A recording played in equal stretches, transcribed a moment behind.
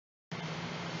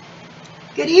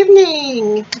Good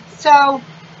evening. So,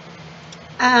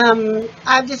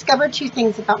 I've discovered two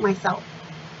things about myself.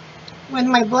 When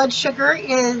my blood sugar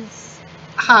is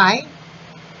high,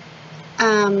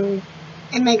 um,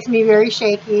 it makes me very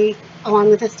shaky, along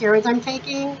with the steroids I'm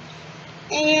taking.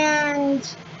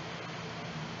 And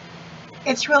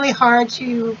it's really hard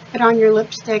to put on your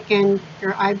lipstick and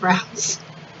your eyebrows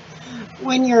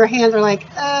when your hands are like,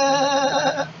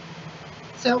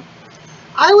 So,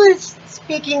 I was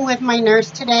speaking with my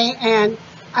nurse today, and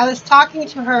I was talking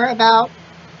to her about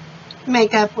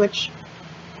makeup, which,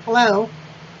 hello,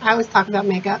 I always talk about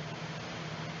makeup.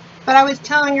 But I was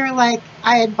telling her, like,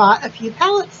 I had bought a few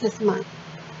palettes this month.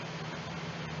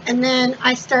 And then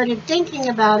I started thinking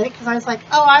about it because I was like,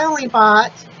 oh, I only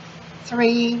bought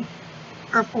 3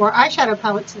 or 4 eyeshadow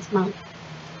palettes this month,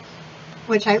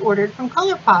 which I ordered from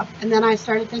ColourPop. And then I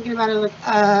started thinking about it,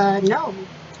 like, no.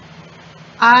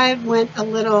 I went a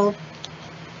little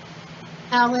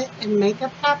palette and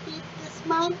makeup happy this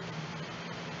month.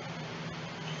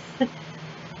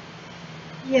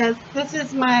 Yes, this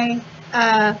is my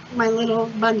my little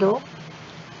bundle.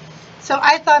 So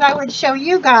I thought I would show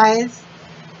you guys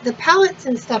the palettes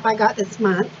and stuff I got this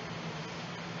month.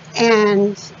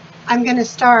 And I'm going to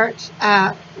start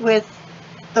with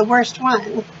the worst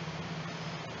one.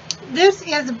 This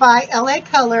is by LA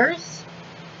Colors.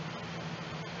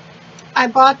 I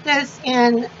bought this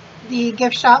in the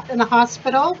gift shop in the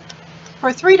hospital for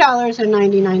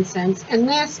 $3.99. And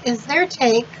this is their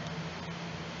take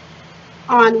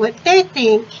on what they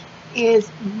think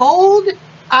is bold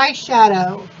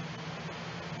eyeshadow.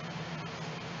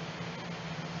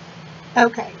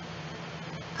 Okay,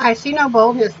 I see no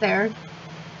boldness there.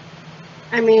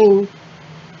 I mean,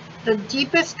 the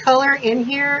deepest color in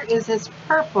here is this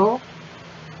purple,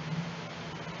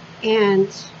 and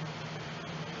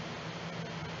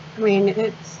I mean,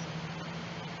 it's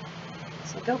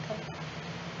like, okay.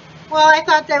 Well, I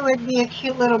thought that would be a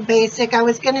cute little basic. I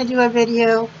was going to do a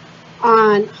video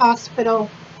on hospital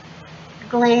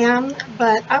glam,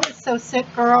 but I was so sick,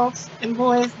 girls and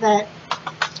boys, that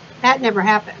never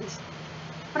happened.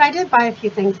 But I did buy a few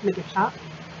things in the gift shop.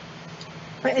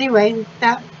 But anyway,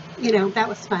 that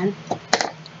was fun.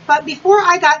 But before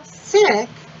I got sick,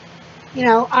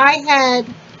 I had,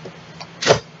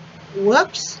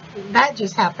 whoops, that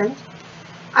just happened.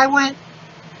 I went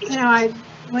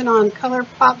on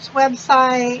ColourPop's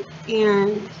website,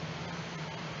 and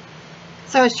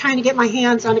so I was trying to get my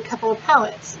hands on a couple of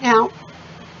palettes. Now,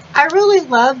 I really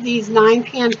love these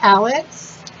 9-pan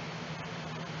palettes.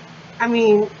 I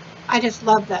mean, I just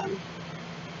love them.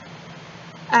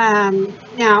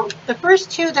 Now, the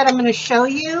first 2 that I'm going to show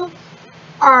you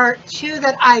are 2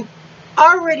 that I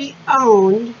already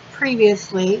owned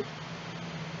previously,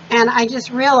 and I just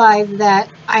realized that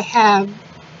I have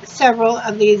several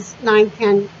of these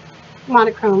 9-pan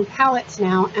monochrome palettes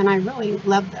now, and I really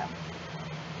love them.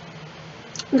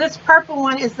 This purple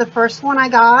one is the first one I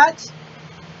got,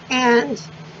 and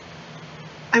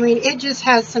I mean, it just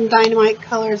has some dynamite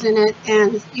colors in it,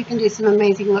 and you can do some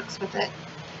amazing looks with it.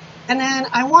 And then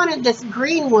I wanted this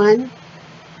green one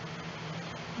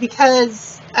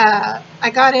because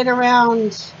I got it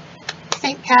around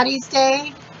St. Patty's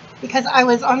Day, because I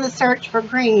was on the search for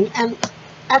green, and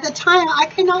at the time I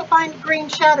could not find green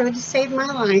shadow to save my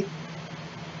life.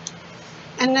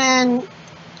 And then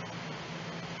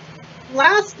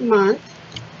last month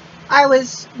I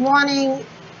was wanting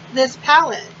this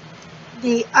palette,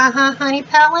 the Honey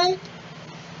palette.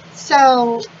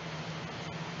 So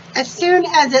as soon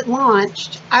as it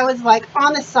launched, I was like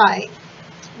on the site,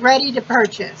 ready to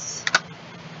purchase.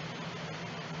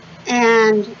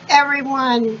 And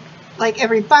everyone, like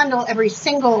every bundle, every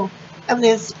single of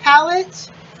this palette,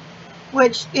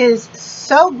 which is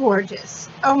so gorgeous.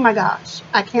 Oh my gosh,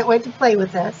 I can't wait to play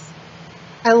with this.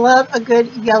 I love a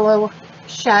good yellow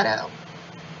shadow.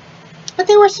 But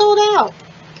they were sold out.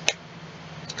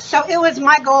 So it was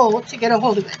my goal to get a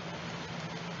hold of it.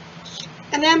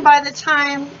 And then by the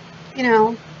time,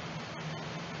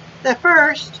 the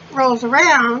first rolls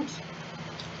around,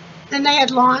 then they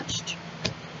had launched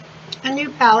a new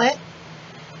palette,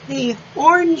 the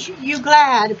Orange You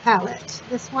Glad palette.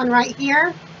 This one right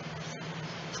here.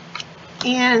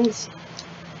 And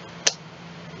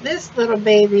this little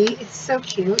baby is so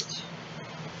cute.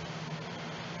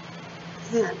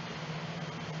 And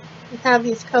we have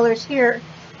these colors here.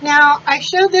 Now, I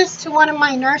showed this to one of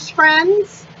my nurse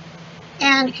friends,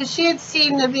 and because she had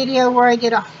seen the video where I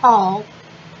did a haul,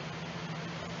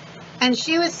 and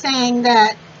she was saying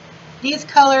that these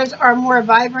colors are more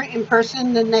vibrant in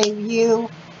person than they view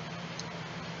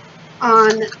on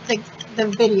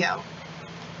the video.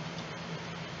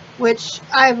 which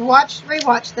I've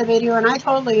rewatched the video, and I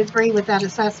totally agree with that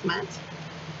assessment.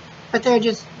 But they're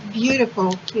just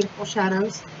beautiful, beautiful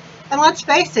shadows. And let's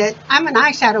face it, I'm an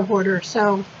eyeshadow hoarder,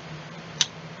 so.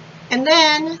 And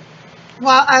then,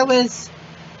 while I was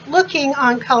looking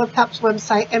on ColourPop's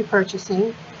website and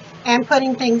purchasing, and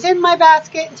putting things in my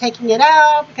basket and taking it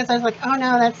out, because I was like, oh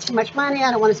no, that's too much money, I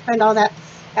don't want to spend all that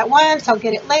at once, I'll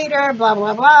get it later, blah,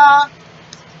 blah, blah.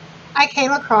 I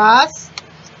came across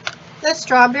the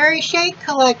Strawberry Shade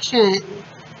Collection.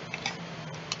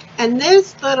 And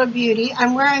this little beauty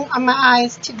I'm wearing on my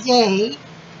eyes today,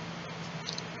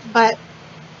 but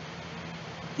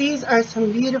these are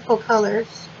some beautiful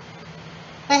colors.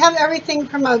 They have everything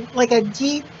from a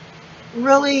deep,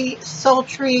 really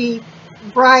sultry,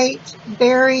 bright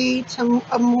berry to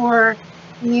a more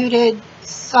muted,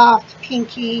 soft,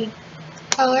 pinky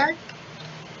color.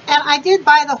 And I did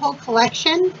buy the whole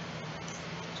collection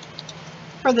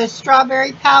for the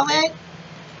strawberry palette,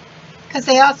 because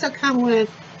they also come with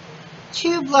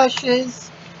 2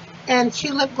 blushes and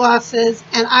 2 lip glosses,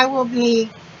 and I will be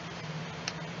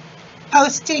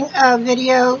posting a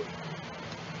video,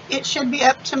 it should be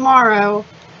up tomorrow,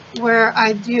 where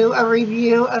I do a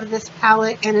review of this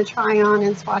palette and a try on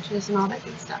and swatches and all that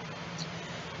good stuff.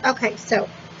 Okay, so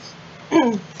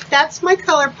that's my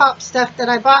ColourPop stuff that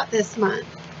I bought this month.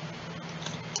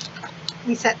 Let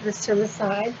me set this to the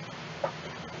side,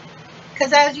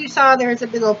 because as you saw, there's a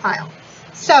big old pile.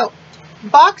 So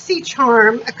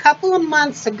BoxyCharm, a couple of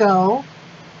months ago,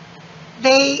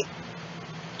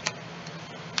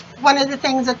 one of the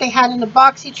things that they had in the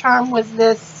BoxyCharm was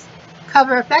this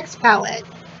Cover Effects palette.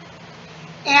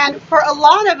 And for a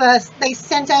lot of us, they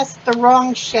sent us the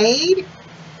wrong shade,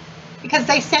 because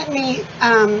they sent me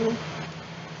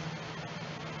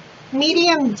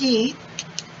medium deep,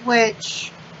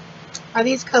 which are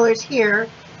these colors here.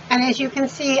 And as you can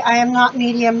see, I am not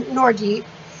medium nor deep.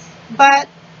 But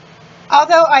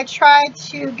although I tried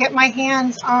to get my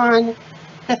hands on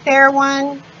the fair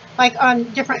one, like on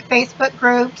different Facebook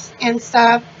groups and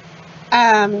stuff,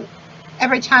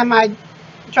 every time I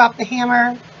drop the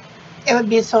hammer, it would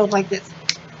be sold like this.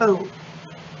 Boom.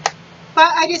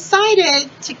 But I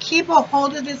decided to keep a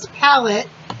hold of this palette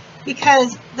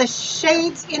because the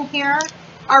shades in here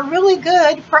are really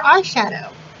good for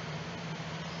eyeshadow.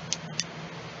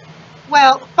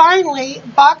 Well, finally,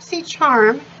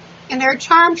 BoxyCharm in their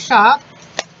charm shop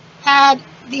had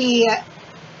the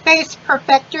Face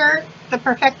Perfector, the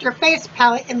Perfector Face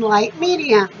Palette in light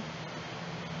medium.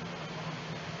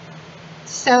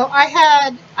 So I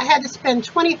had to spend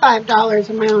 $25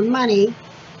 of my own money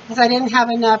because I didn't have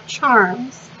enough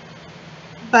charms.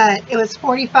 But it was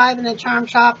 $45 in the charm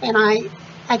shop, and I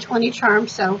had 20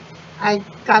 charms, so I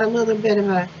got a little bit of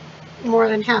a more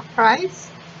than half price.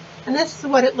 And this is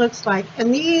what it looks like.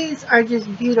 And these are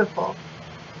just beautiful.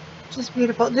 Just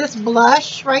beautiful. This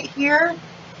blush right here,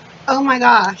 oh my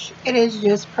gosh, it is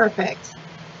just perfect.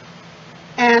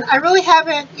 And I really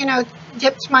haven't,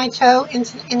 dipped my toe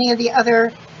into any of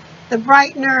the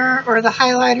brightener or the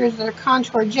highlighters or the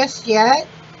contour just yet.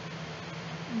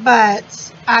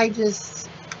 But I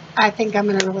think I'm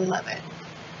going to really love it.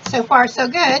 So far, so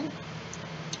good.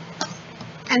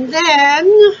 And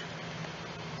then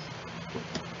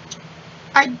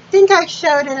I think I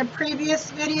showed in a previous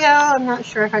video, I'm not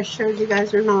sure if I showed you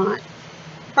guys or not,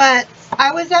 but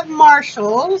I was at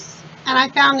Marshall's and I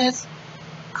found this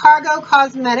Cargo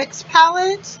Cosmetics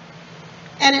palette,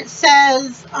 and it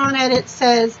says on it, it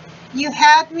says, "You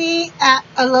had me at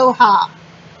Aloha."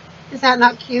 Is that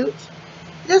not cute?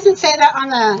 It doesn't say that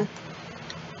on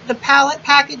the palette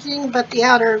packaging, but the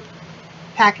outer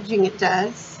packaging it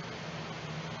does.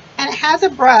 And it has a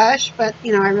brush, but I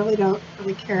really don't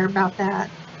care about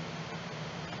that.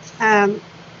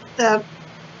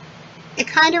 It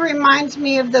kind of reminds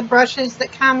me of the brushes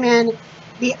that come in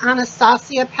the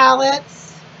Anastasia palettes.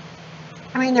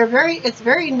 I mean, it's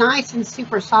very nice and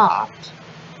super soft.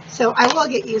 So I will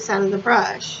get use out of the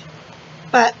brush.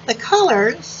 But the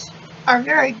colors are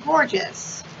very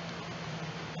gorgeous.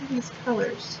 Look at these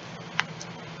colors.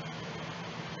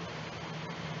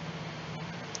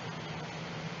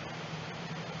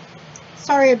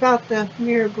 Sorry about the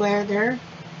mirror glare there.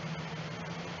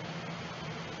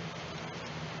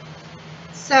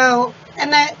 So,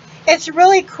 and it's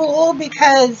really cool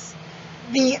because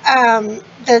the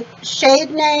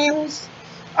shade names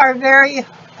are very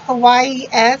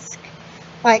Hawaii-esque,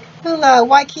 like Hula,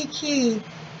 Waikiki,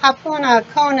 Hapuna,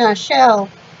 Kona, Shell,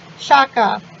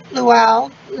 Shaka, Luau,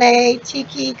 Lei,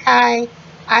 Tiki, Kai,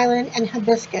 Island, and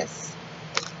Hibiscus.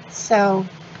 So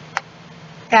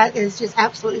that is just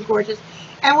absolutely gorgeous.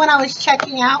 And when I was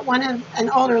checking out, an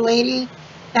older lady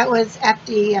that was at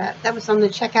the that was on the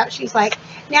checkout. She's like,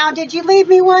 "Now, did you leave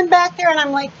me one back there?" And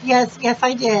I'm like, "Yes,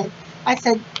 I did." I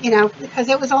said, you know, because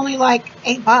it was only like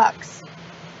 $8.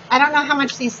 I don't know how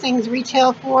much these things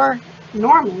retail for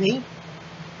normally.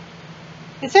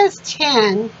 It says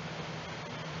 10,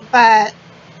 but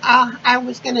I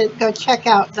was gonna go check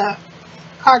out the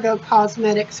Cargo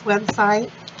Cosmetics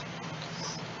website.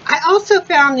 I also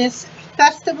found this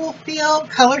Festival Feel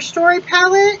Color Story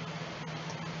palette.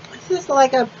 This is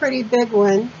like a pretty big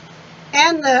one,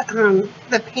 and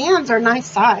the pans are nice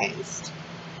sized.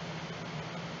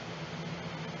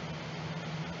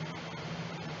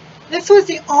 This was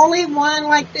the only one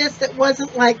like this that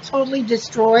wasn't like totally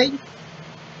destroyed,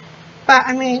 but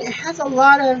I mean it has a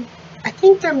lot of, I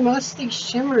think they're mostly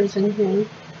shimmers in here.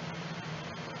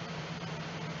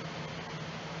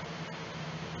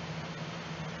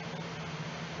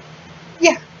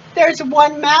 Yeah, there's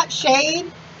one matte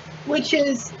shade, which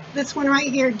is this one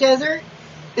right here, Desert,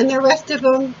 and the rest of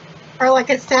them are like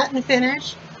a satin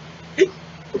finish,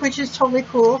 which is totally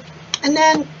cool. And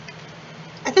then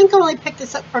I think I only picked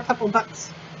this up for a couple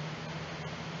bucks.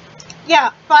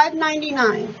 Yeah,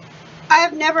 $5.99. I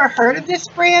have never heard of this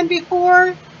brand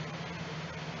before,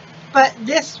 but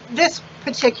this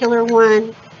particular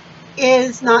one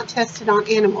is not tested on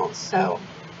animals, so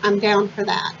I'm down for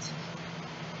that.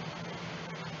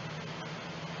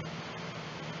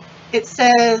 It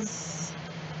says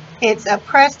it's a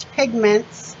pressed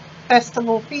pigments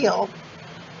festival feel.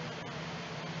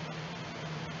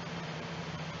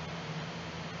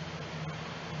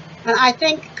 And I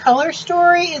think Color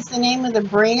Story is the name of the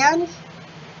brand.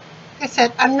 Like I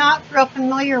said, I'm not real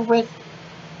familiar with,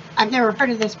 I've never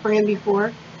heard of this brand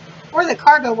before, or the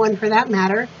Cargo one for that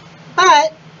matter,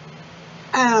 but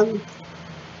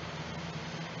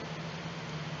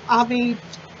I'll be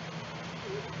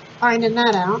finding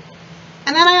that out.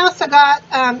 And then I also got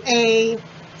a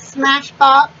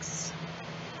Smashbox.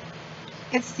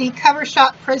 It's the Cover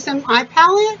Shop Prism Eye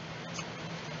Palette.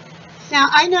 Now,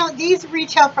 I know these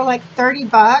retail for like 30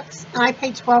 bucks, and I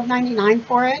paid $12.99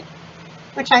 for it,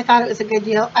 which I thought it was a good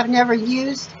deal. I've never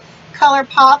used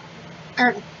ColourPop.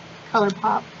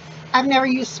 I've never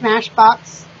used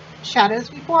Smashbox shadows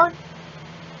before.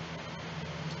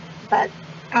 But,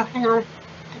 oh, hang on.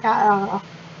 I got,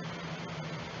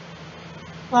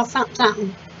 well,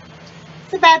 something.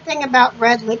 It's a bad thing about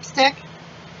red lipstick.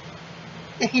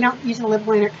 If you don't use a lip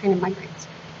liner, it kind of migrates.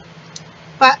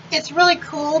 But it's really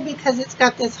cool because it's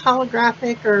got this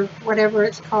holographic, or whatever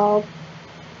it's called,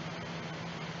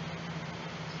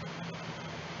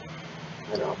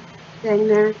 little thing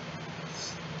there.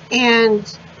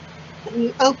 And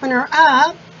you open her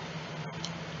up,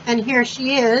 and here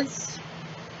she is.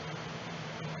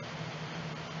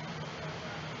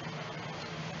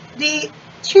 The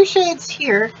two shades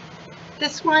here,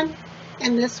 this one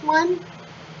and this one,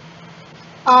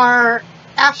 are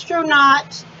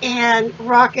Astronaut and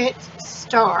Rocket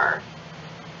Star.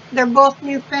 They're both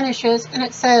new finishes, and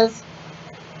it says,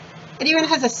 it even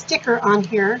has a sticker on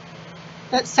here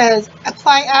that says,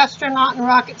 apply Astronaut and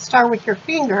Rocket Star with your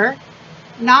finger,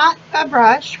 not a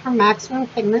brush, for maximum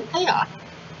pigment payoff.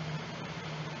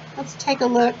 Let's take a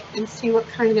look and see what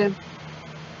kind of,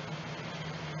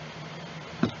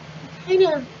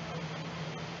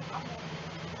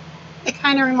 it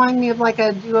kind of reminds me of like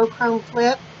a duochrome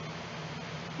flip.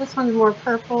 This one's more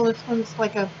purple. This one's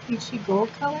like a peachy gold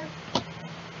color.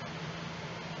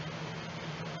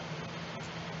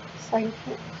 So you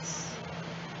can't.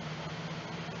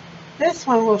 This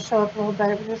one will show up a little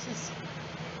better, but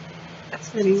that's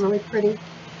going to be really pretty.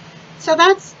 So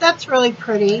that's really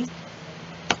pretty.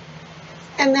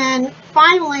 And then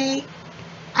finally,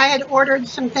 I had ordered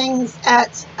some things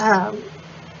at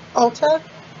Ulta.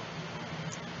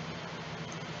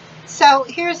 So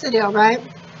here's the deal, right?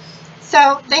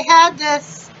 So they had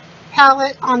this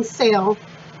palette on sale,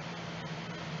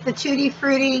 the Tutti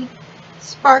Frutti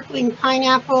Sparkling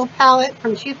Pineapple palette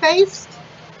from Too Faced.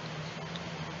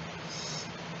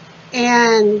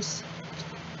 And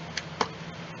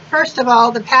first of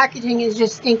all, the packaging is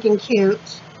just stinking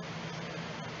cute.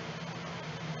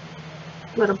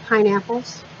 Little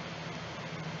pineapples.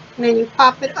 And then you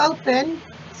pop it open.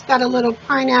 It's got a little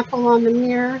pineapple on the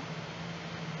mirror.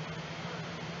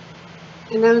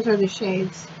 And those are the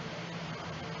shades.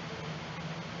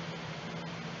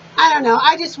 I don't know.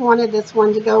 I just wanted this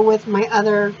one to go with my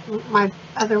other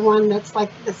one that's like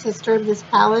the sister of this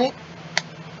palette.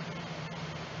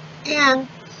 And,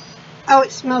 oh,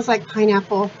 it smells like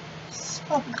pineapple.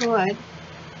 So good.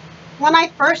 When I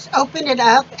first opened it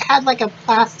up, it had like a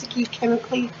plasticky,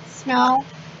 chemically smell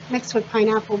mixed with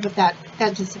pineapple, but that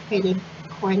dissipated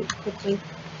quite quickly.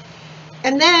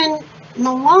 And then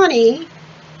Milani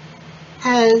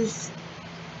has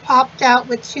popped out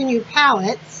with 2 new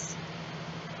palettes,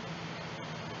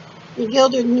 the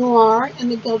Gilded Noir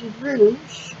and the Gilded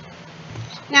Rouge.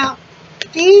 Now,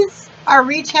 these are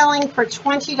retailing for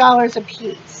 $20 a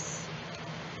piece,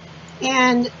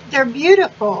 and they're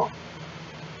beautiful.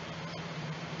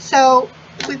 So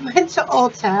we went to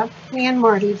Ulta, me and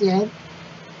Marty did,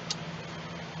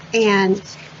 and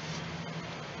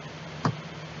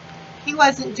he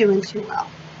wasn't doing too well.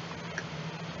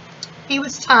 He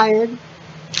was tired,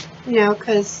 you know,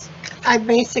 because I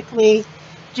basically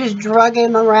just drug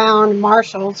him around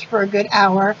Marshall's for a good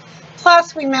hour.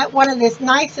 Plus, we met one of the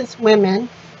nicest women.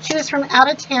 She was from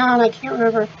out of town. I can't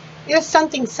remember. It was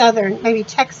something southern, maybe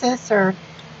Texas or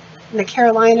in the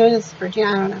Carolinas, Virginia,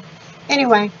 I don't know.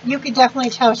 Anyway, you could definitely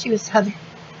tell she was southern.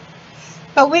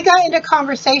 But we got into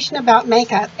conversation about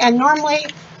makeup. And normally,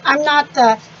 I'm not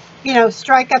the, you know,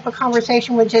 strike up a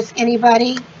conversation with just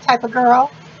anybody type of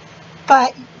girl.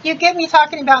 But you get me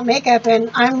talking about makeup and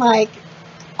I'm like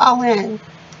all in.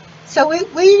 So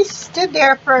we stood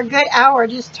there for a good hour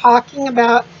just talking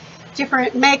about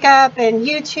different makeup and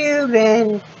YouTube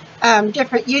and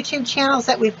different YouTube channels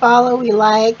that we follow, we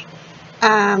like.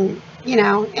 You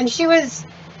know, and she was,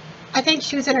 I think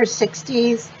she was in her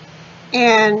 60s.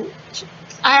 And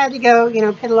I had to go, you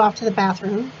know, piddle off to the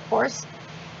bathroom, of course.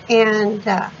 And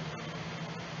her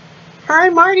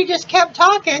and Marty just kept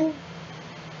talking.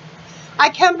 I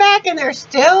come back and they're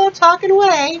still talking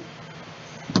away.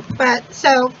 But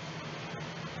so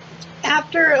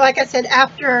after, like I said,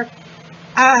 after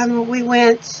we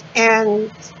went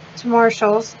and to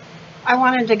Marshall's, I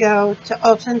wanted to go to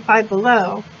Ulta and Five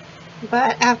Below.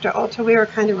 But after Ulta, we were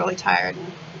kind of really tired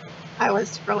and I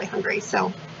was really hungry.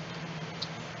 So,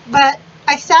 but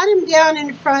I sat him down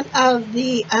in front of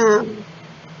the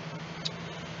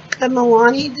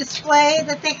Milani display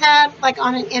that they had, like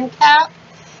on an end cap.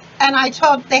 And I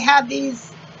told, they had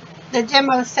these, the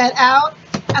demo set out.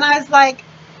 And I was like,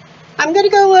 I'm going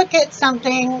to go look at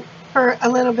something for a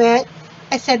little bit.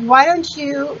 I said, why don't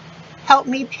you help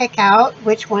me pick out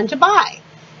which one to buy?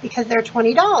 Because they're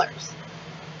 $20.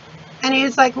 And he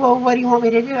was like, well, what do you want me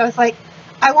to do? I was like,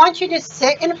 I want you to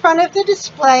sit in front of the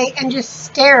display and just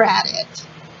stare at it.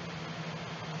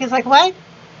 He's like, what?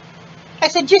 I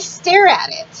said, just stare at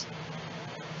it.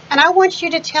 And I want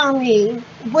you to tell me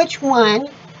which one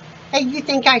that you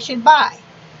think I should buy.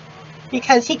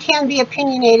 Because he can be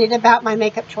opinionated about my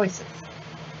makeup choices.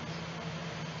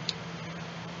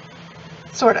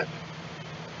 Sort of.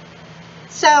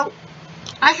 So,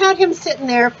 I had him sitting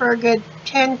there for a good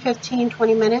 10, 15,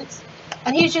 20 minutes.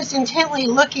 And he's just intently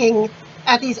looking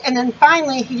at these. And then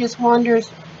finally, he just wanders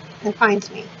and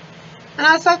finds me. And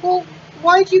I was like, well,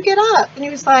 why'd you get up? And he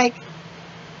was like,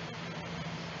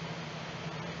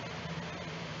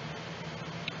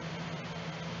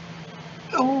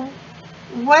 oh,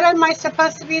 what am I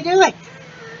supposed to be doing?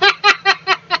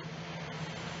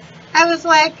 I was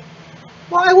like,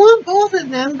 well, I want both of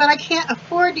them, but I can't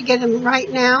afford to get them right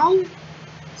now.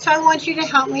 So I want you to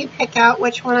help me pick out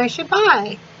which one I should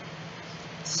buy.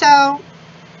 So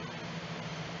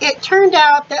it turned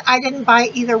out that I didn't buy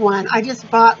either one. I just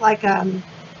bought like a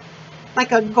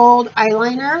gold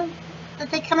eyeliner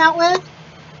that they come out with.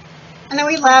 And then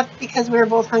we left because we were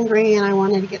both hungry and I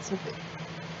wanted to get some food.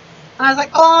 And I was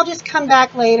like, oh, I'll just come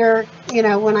back later, you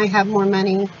know, when I have more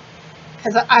money.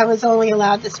 Because I was only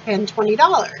allowed to spend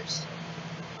 $20.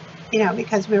 You know,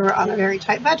 because we were on a very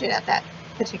tight budget at that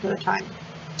particular time.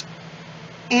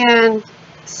 And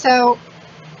so,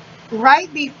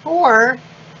 right before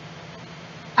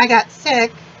I got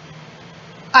sick,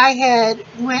 I had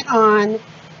went on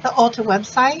the Ulta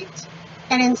website.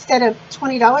 And instead of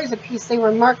 $20 a piece, they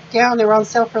were marked down. They were on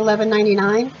sale for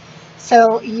 $11.99.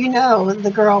 So, you know,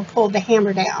 the girl pulled the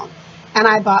hammer down. And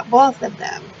I bought both of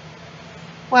them.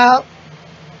 Well,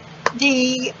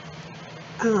 the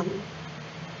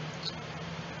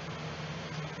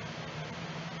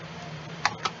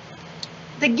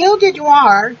Gilded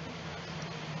Noir,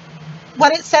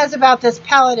 what it says about this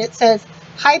palette, it says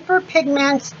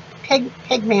hyperpigmented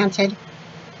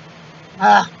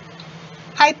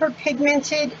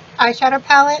eyeshadow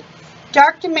palette,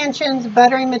 dark dimensions,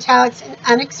 buttery metallics, and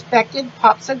unexpected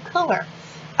pops of color,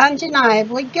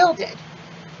 undeniably gilded.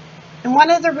 And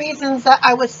one of the reasons that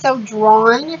I was so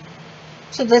drawn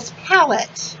to this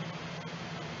palette,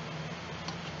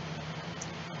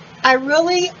 I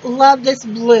really love this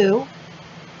blue,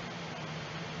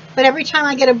 but every time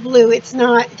I get a blue, it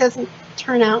doesn't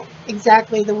turn out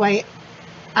exactly the way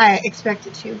I expect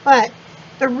it to. But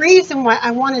the reason why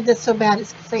I wanted this so bad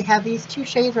is because they have these two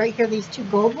shades right here, these two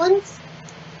gold ones.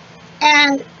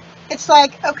 And it's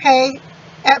like, okay,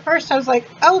 at first I was like,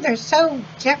 oh, they're so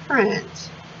different.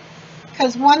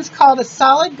 Because one's called a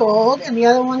solid gold and the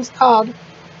other one's called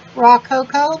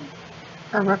Rococo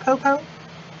or Rococo.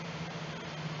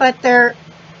 But they're,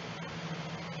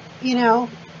 you know,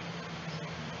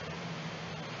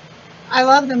 I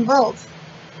love them both.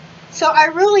 So I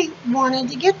really wanted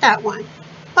to get that one.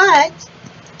 But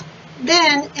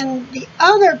then in the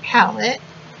other palette,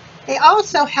 they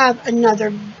also have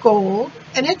another gold,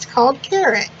 and it's called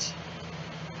Carrot.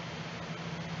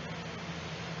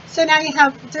 So now you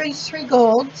have these three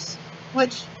golds,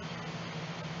 which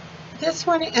this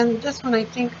one and this one I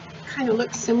think kind of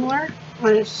look similar. I'm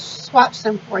going to swatch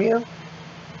them for you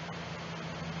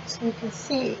so you can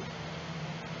see.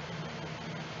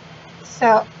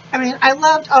 So, I mean, I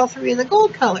loved all three of the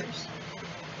gold colors.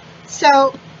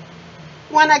 So,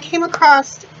 when I came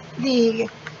across the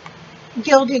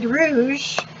Gilded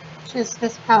Rouge, which is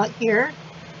this palette here,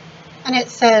 and it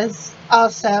says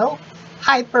also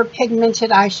hyper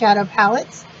pigmented eyeshadow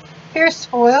palettes, fierce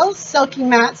foils, silky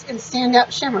mattes, and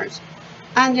standout shimmers,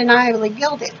 undeniably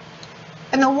gilded.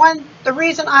 And the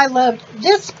reason I loved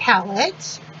this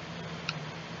palette,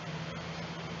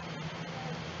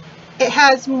 it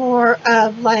has more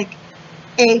of like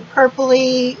a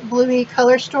purpley, bluey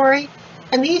color story.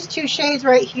 And these two shades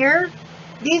right here,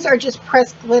 these are just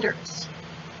pressed glitters.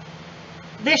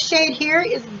 This shade here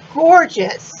is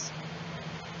gorgeous.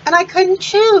 And I couldn't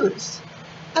choose.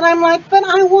 And I'm like, but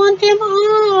I want them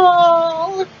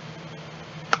all.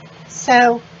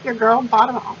 So your girl bought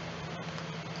them all.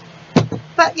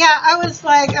 But yeah, I was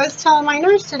telling my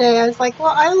nurse today, I was like,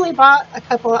 well, I only bought a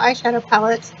couple of eyeshadow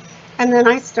palettes. And then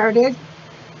I started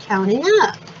counting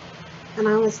up. And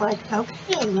I was like,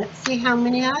 okay, let's see how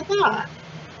many I got.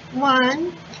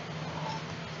 1,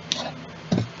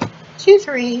 2,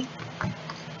 3,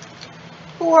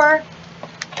 4,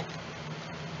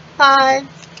 5,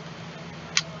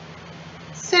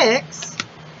 6,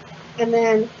 and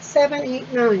then 7,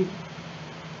 8, 9.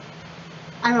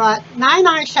 I bought 9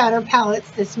 eyeshadow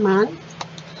palettes this month.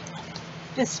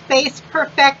 The Space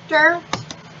Perfector,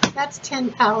 that's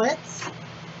 10 palettes.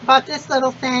 Bought this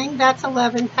little thing, that's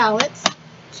 11 palettes.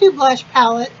 2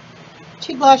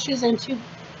 blushes and 2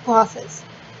 glosses,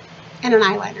 and an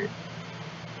eyeliner.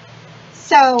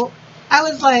 So I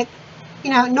was like,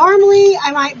 you know, normally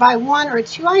I might buy 1 or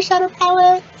 2 eyeshadow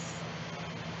palettes.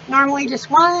 Normally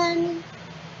just 1.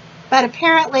 But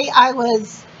apparently I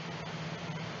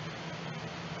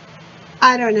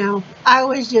don't know. I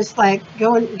was just like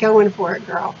going for it,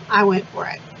 girl. I went for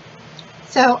it.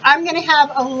 So I'm going to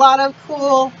have a lot of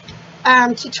cool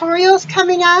tutorials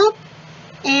coming up.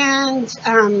 And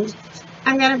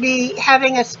I'm going to be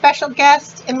having a special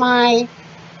guest in my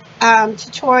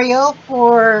tutorial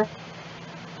for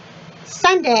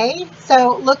Sunday.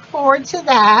 So look forward to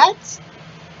that.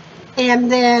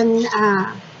 And then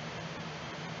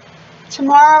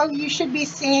tomorrow you should be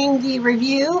seeing the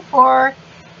review for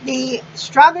the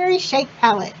Strawberry Shake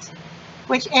palette.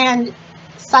 And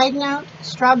side note,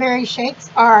 strawberry shakes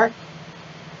are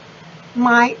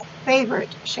my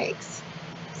favorite shakes.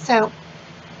 So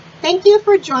thank you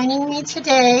for joining me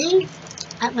today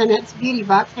at Lynette's Beauty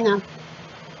Box. Hang on.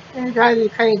 They're driving me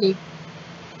crazy.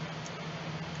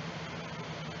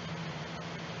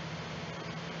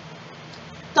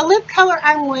 The lip color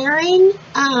I'm wearing,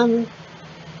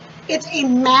 it's a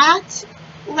matte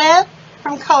lip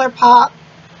from ColourPop,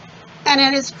 and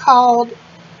it is called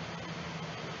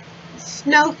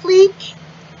Snowflake.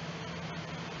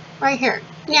 Right here.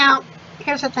 Now,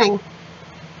 here's the thing.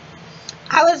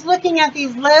 I was looking at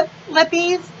these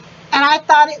lippies, and I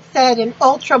thought it said an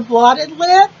ultra blotted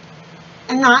lip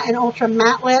and not an ultra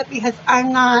matte lip, because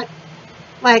I'm not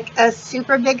like a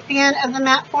super big fan of the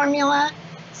matte formula.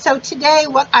 So today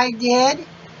what I did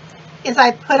is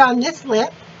I put on this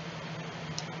lip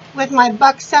with my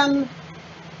Buxom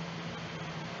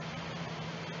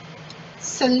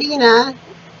Selena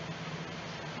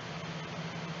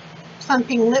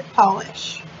plumping lip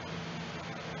polish.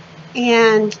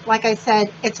 And like I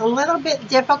said, it's a little bit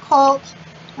difficult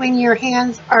when your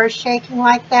hands are shaking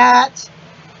like that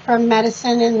from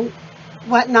medicine and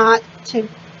whatnot to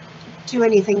do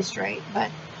anything straight. But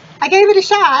I gave it a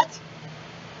shot.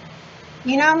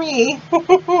 You know me.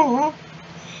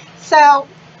 So,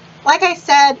 like I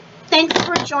said, thanks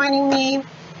for joining me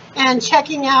and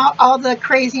checking out all the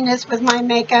craziness with my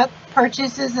makeup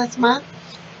purchases this month.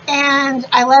 And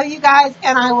I love you guys,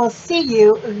 and I will see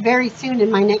you very soon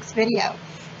in my next video.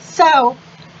 So,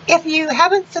 if you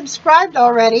haven't subscribed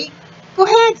already, go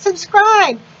ahead,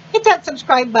 subscribe. Hit that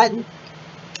subscribe button.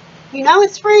 You know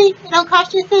it's free. It don't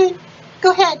cost you a thing.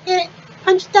 Go ahead, hit it.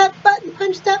 punch that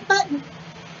button,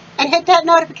 and hit that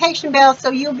notification bell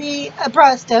so you'll be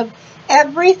abreast of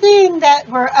everything that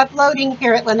we're uploading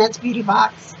here at Lynette's Beauty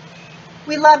Box.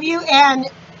 We love you, and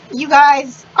you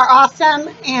guys are awesome,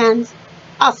 and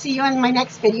I'll see you in my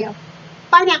next video.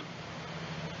 Bye now.